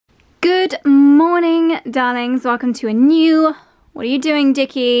Good morning, darlings. Welcome to a new... What are you doing,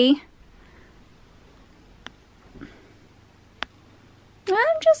 Dickie?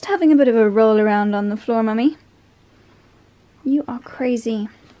 I'm just having a bit of a roll around on the floor, Mummy. You are crazy.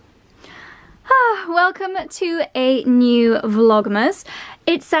 Welcome to a new Vlogmas.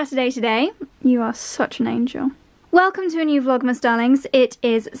 It's Saturday today. You are such an angel. Welcome to a new Vlogmas, darlings. It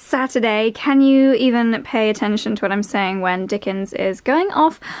is Saturday. Can you even pay attention to what I'm saying when Dickens is going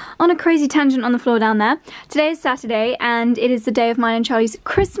off on a crazy tangent on the floor down there? Today is Saturday and it is the day of mine and Charlie's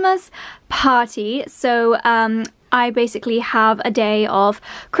Christmas party. So I basically have a day of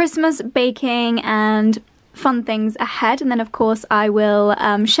Christmas baking and fun things ahead, and then of course I will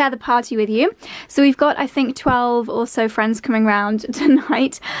share the party with you. So we've got, I think, 12 or so friends coming round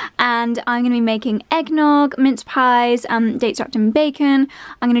tonight, and I'm going to be making eggnog, mince pies, dates wrapped in bacon.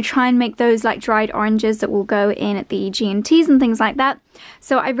 I'm going to try and make those like dried oranges that will go in at the G&Ts and things like that.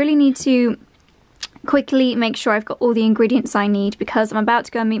 So I really need to quickly make sure I've got all the ingredients I need, because I'm about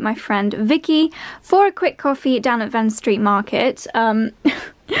to go and meet my friend Vicky for a quick coffee down at Venn Street Market.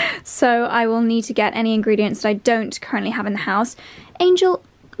 So I will need to get any ingredients that I don't currently have in the house. Angel,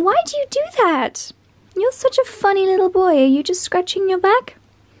 why do you do that? You're such a funny little boy. Are you just scratching your back?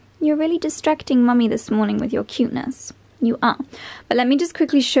 You're really distracting Mummy this morning with your cuteness. You are. But let me just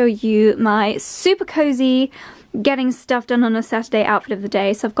quickly show you my super cozy getting stuff done on a Saturday outfit of the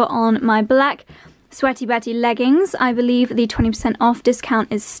day. So I've got on my black Sweaty Betty leggings. I believe the 20% off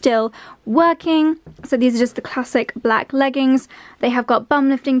discount is still working. So these are just the classic black leggings. They have got bum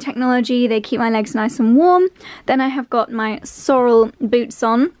lifting technology. They keep my legs nice and warm. Then I have got my sorrel boots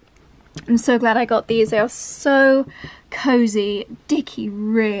on. I'm so glad I got these. They are so cozy. Dickie,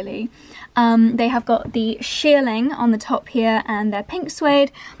 really. They have got the shearling on the top here and they're pink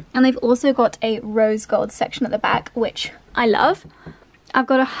suede. And they've also got a rose gold section at the back, which I love. I've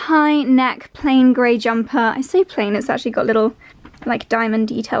got a high neck plain grey jumper. I say plain, it's actually got little like diamond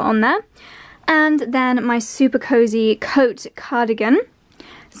detail on there. And then my super cozy coat cardigan.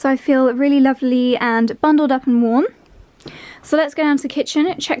 So I feel really lovely and bundled up and warm. So let's go down to the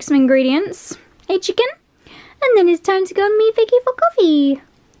kitchen, check some ingredients. Hey chicken! And then it's time to go and meet Vicky for coffee.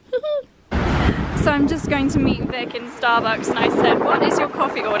 So I'm just going to meet Vic in Starbucks, and I said, what is your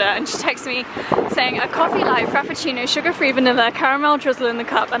coffee order? And she texted me saying, a coffee light, frappuccino, sugar-free vanilla, caramel drizzle in the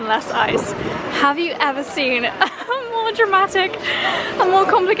cup and less ice. Have you ever seen a more dramatic and more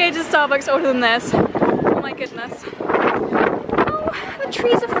complicated Starbucks order than this? Oh my goodness. Oh, the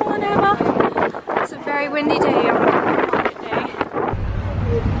trees have fallen over. It's a very windy day.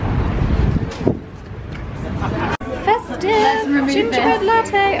 Festive gingerbread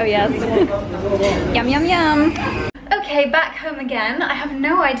latte. Oh yes. Yum yum yum. Okay, back home again. I have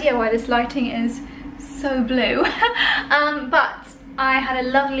no idea why this lighting is so blue. But I had a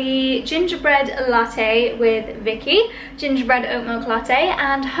lovely gingerbread latte with Vicky, gingerbread oat milk latte,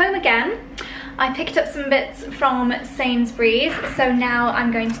 and home again. I picked up some bits from Sainsbury's, so now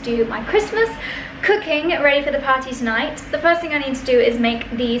I'm going to do my Christmas cooking ready for the party tonight. The first thing I need to do is make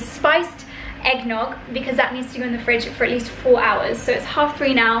the spiced eggnog, because that needs to go in the fridge for at least 4 hours. So it's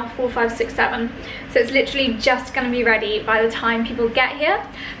 3:30 now, 4, 5, 6, 7. So it's literally just gonna be ready by the time people get here.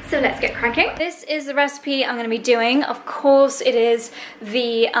 So let's get cracking. This is the recipe I'm gonna be doing. Of course it is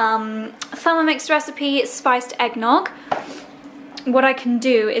the Thermomix recipe, spiced eggnog. What I can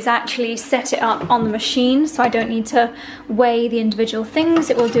do is actually set it up on the machine, so I don't need to weigh the individual things.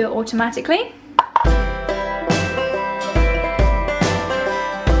 It will do it automatically.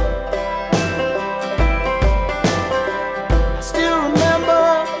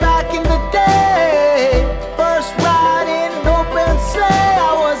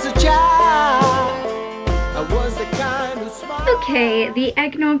 Okay, the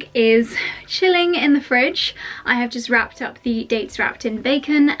eggnog is chilling in the fridge. I have just wrapped up the dates wrapped in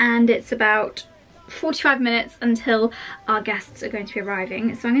bacon, and it's about 45 minutes until our guests are going to be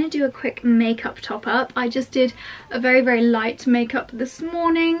arriving. So I'm going to do a quick makeup top up. I just did a very light makeup this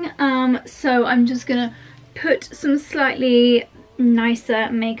morning, so I'm just gonna put some slightly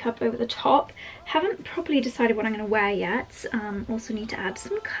nicer makeup over the top. Haven't properly decided what I'm going to wear yet. Also need to add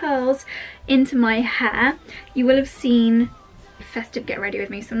some curls into my hair. You will have seen festive get ready with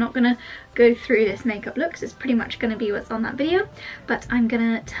me, so I'm not gonna go through this makeup look because it's pretty much gonna be what's on that video, but I'm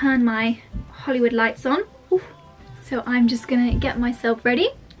gonna turn my Hollywood lights on. Ooh. So I'm just gonna get myself ready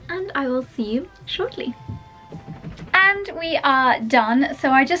and I will see you shortly. And we are done.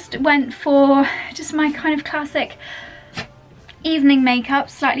 So I just went for just my kind of classic evening makeup,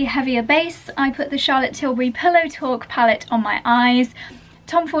 slightly heavier base. I put the Charlotte Tilbury Pillow Talk palette on my eyes,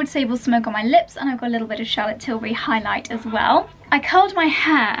 Tom Ford Sable Smoke on my lips, and I've got a little bit of Charlotte Tilbury highlight as well. I curled my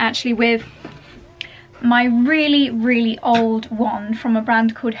hair actually with my really old wand from a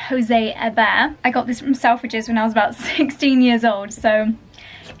brand called Jose Hebert. I got this from Selfridges when I was about 16 years old, so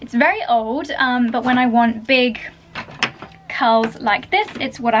it's very old, but when I want big curls like this,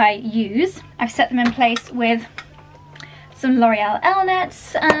 it's what I use. I've set them in place with some L'Oreal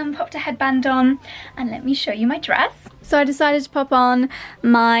L-nets, popped a headband on, and let me show you my dress. So I decided to pop on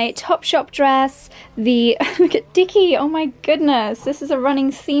my Topshop dress, look at Dickie, oh my goodness, this is a running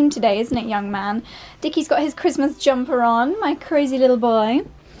theme today, isn't it, young man? Dickie's got his Christmas jumper on, my crazy little boy.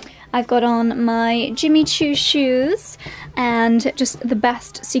 I've got on my Jimmy Choo shoes and just the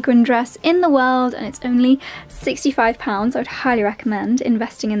best sequin dress in the world, and it's only £65. I would highly recommend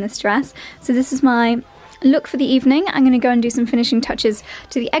investing in this dress. So this is my look for the evening. I'm going to go and do some finishing touches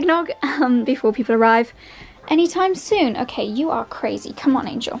to the eggnog before people arrive anytime soon. Okay, you are crazy. Come on,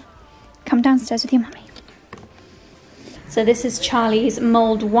 Angel. Come downstairs with your mummy. So this is Charlie's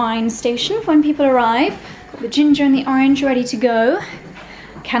mulled wine station for when people arrive. Got the ginger and the orange ready to go.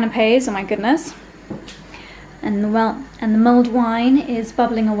 Canapes, oh my goodness. And the mulled wine is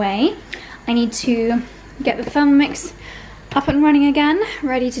bubbling away. I need to get the Thermomix up and running again,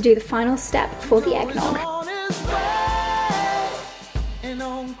 ready to do the final step for the eggnog.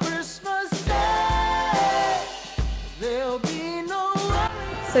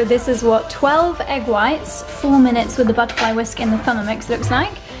 So this is what 12 egg whites, 4 minutes with the butterfly whisk in the Thermomix looks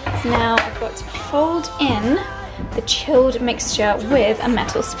like. So now I've got to fold in the chilled mixture with a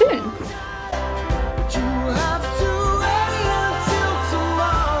metal spoon.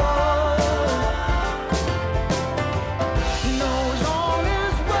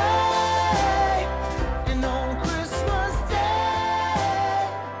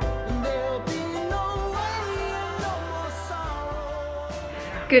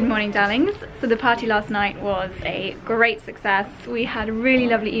 Good morning, darlings. So the party last night was a great success. We had a really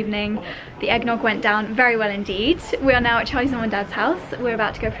lovely evening. The eggnog went down very well indeed. We are now at Charlie's mum and dad's house. We're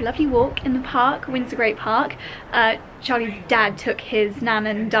about to go for a lovely walk in the park, Windsor Great Park. Charlie's dad took his nan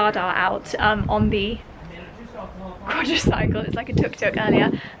and dada out on the quadricycle, it's like a tuk-tuk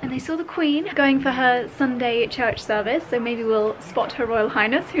earlier, and they saw the Queen going for her Sunday church service, so maybe we'll spot Her Royal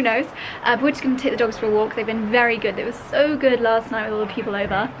Highness, who knows. But we're just going to take the dogs for a walk. They've been very good. It was so good last night with all the people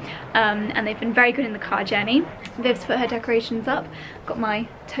over, and they've been very good in the car journey. Viv's put her decorations up. Got my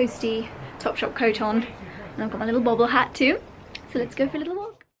toasty Topshop coat on, and I've got my little Bobble hat too. So let's go for a little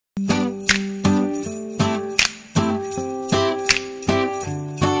walk.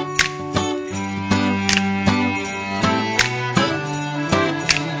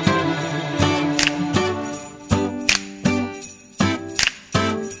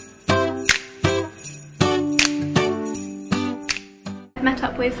 Met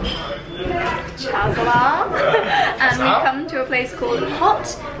up with Chazala and we've come to a place called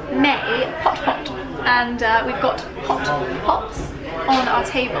Hot May Pot Pot, and we've got hot pots on our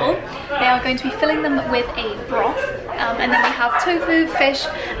table. They are going to be filling them with a broth, and then we have tofu, fish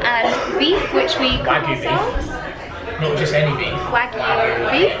and beef, which we got ourselves. Not just any beef.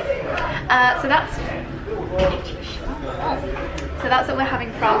 Wagyu beef. So that's what we're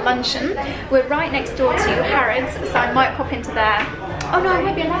having for our luncheon. We're right next door to Harrods, so I might pop into there. Oh no, I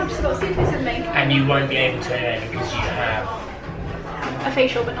won't be allowed, just got a suitcase with me. And you won't be able to because you have a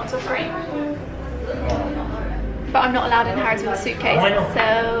facial, but not till 3. But I'm not allowed in Harrods with a suitcase. Why not?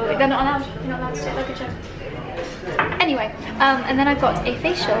 So they're not allowed. You're not allowed to take luggage in. Anyway, and then I've got a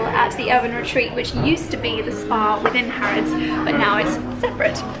facial at the Urban Retreat, which used to be the spa within Harrods, but now it's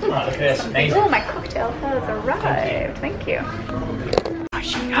separate. Oh, look at this, amazing. Oh, my cocktail has arrived. Thank you.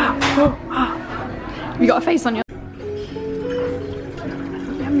 You got a face on your...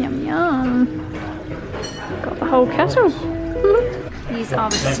 Yum, yum, yum. Got the whole kettle. These are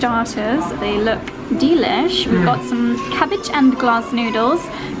the starters. They look delish. We've got some cabbage and glass noodles,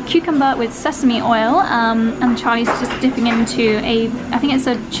 cucumber with sesame oil, and Charlie's just dipping into I think it's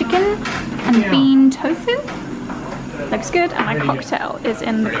a chicken and bean tofu. Looks good, and my cocktail is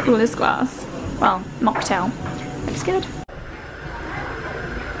in the coolest glass. Well, mocktail. Looks good.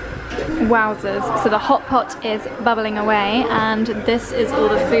 Wowzers. So the hot pot is bubbling away, and this is all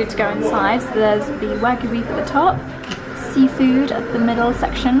the food to go inside. So there's the wagyu beef at the top, seafood at the middle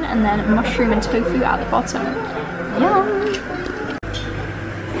section, and then mushroom and tofu at the bottom. Yum!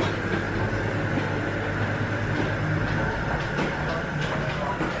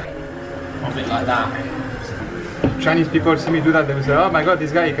 something like that. Chinese people see me do that, they will say, oh my god,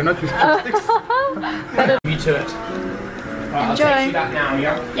 this guy, he cannot use chopsticks. You to it. Right, I'll text you that now,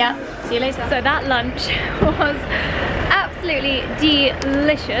 yeah? Yeah, see you later. So that lunch was absolutely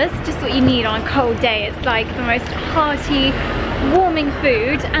delicious. Just what you need on a cold day. It's like the most hearty, warming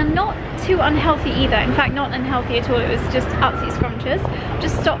food, and not too unhealthy either. In fact, not unhealthy at all. It was just absolutely scrumptious.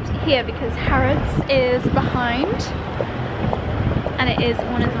 Just stopped here because Harrods is behind, and it is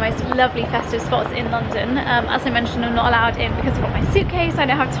one of the most lovely festive spots in London. As I mentioned, I'm not allowed in because I've got my suitcase. I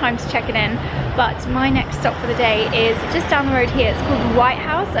don't have time to check it in, but my next stop for the day is just down the road here. It's called the White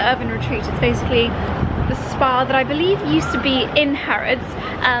House Urban Retreat. It's basically the spa that I believe used to be in Harrods,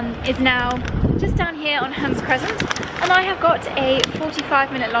 is now just down here on Hans Crescent, and I have got a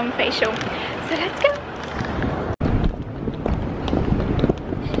 45-minute long facial. So let's go.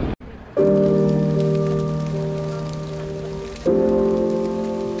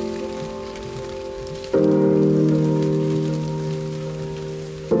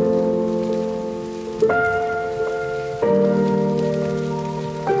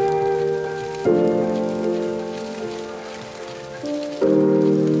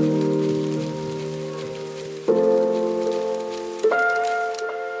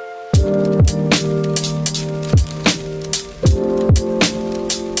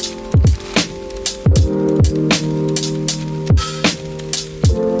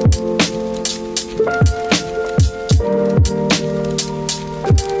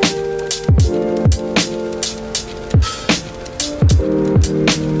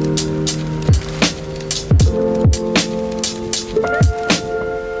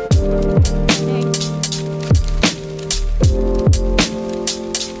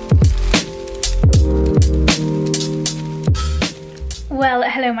 Well,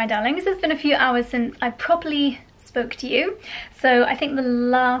 hello my darlings. It's been a few hours since I properly spoke to you. So I think the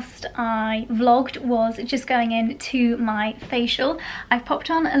last I vlogged was just going in to my facial. I've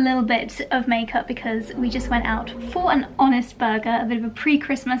popped on a little bit of makeup because we just went out for an honest burger, a bit of a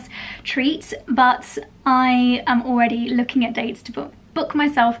pre-Christmas treat, but I am already looking at dates to book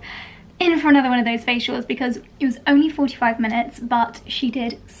myself in for another one of those facials because it was only 45 minutes, but she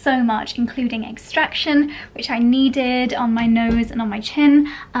did so much, including extraction, which I needed on my nose and on my chin,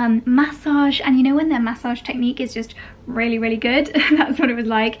 massage, and you know when their massage technique is just really, really good, that's what it was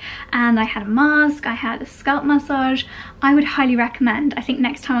like. And I had a mask, I had a scalp massage. I would highly recommend. I think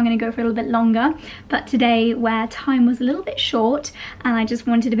next time I'm going to go for a little bit longer, but today, where time was a little bit short and I just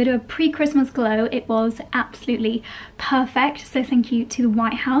wanted a bit of a pre-Christmas glow, it was absolutely perfect. So thank you to the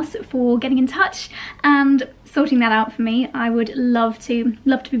White House for getting in touch and sorting that out for me. I would love to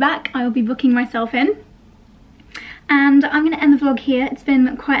be back. I will be booking myself in. And I'm going to end the vlog here. It's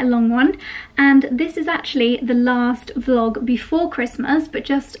been quite a long one, and this is actually the last vlog before Christmas, but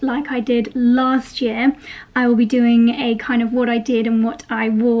just like I did last year, I will be doing a kind of what I did and what I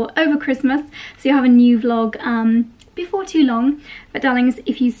wore over Christmas, so you'll have a new vlog before too long. But darlings,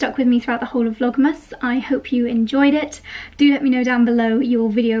 if you stuck with me throughout the whole of Vlogmas, I hope you enjoyed it. Do let me know down below your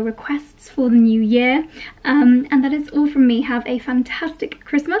video requests for the new year, and that is all from me. Have a fantastic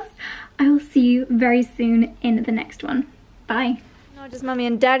Christmas. I will see you very soon in the next one. Bye. Not just mummy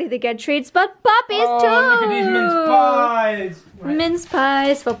and daddy that get treats, but puppies too! Look at these mince pies! Right. Mince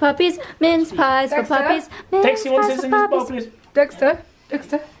pies for puppies, mince pies for puppies, mince Dexter wants pies his for in his bowl, puppies. please. Dexter,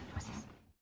 Dexter.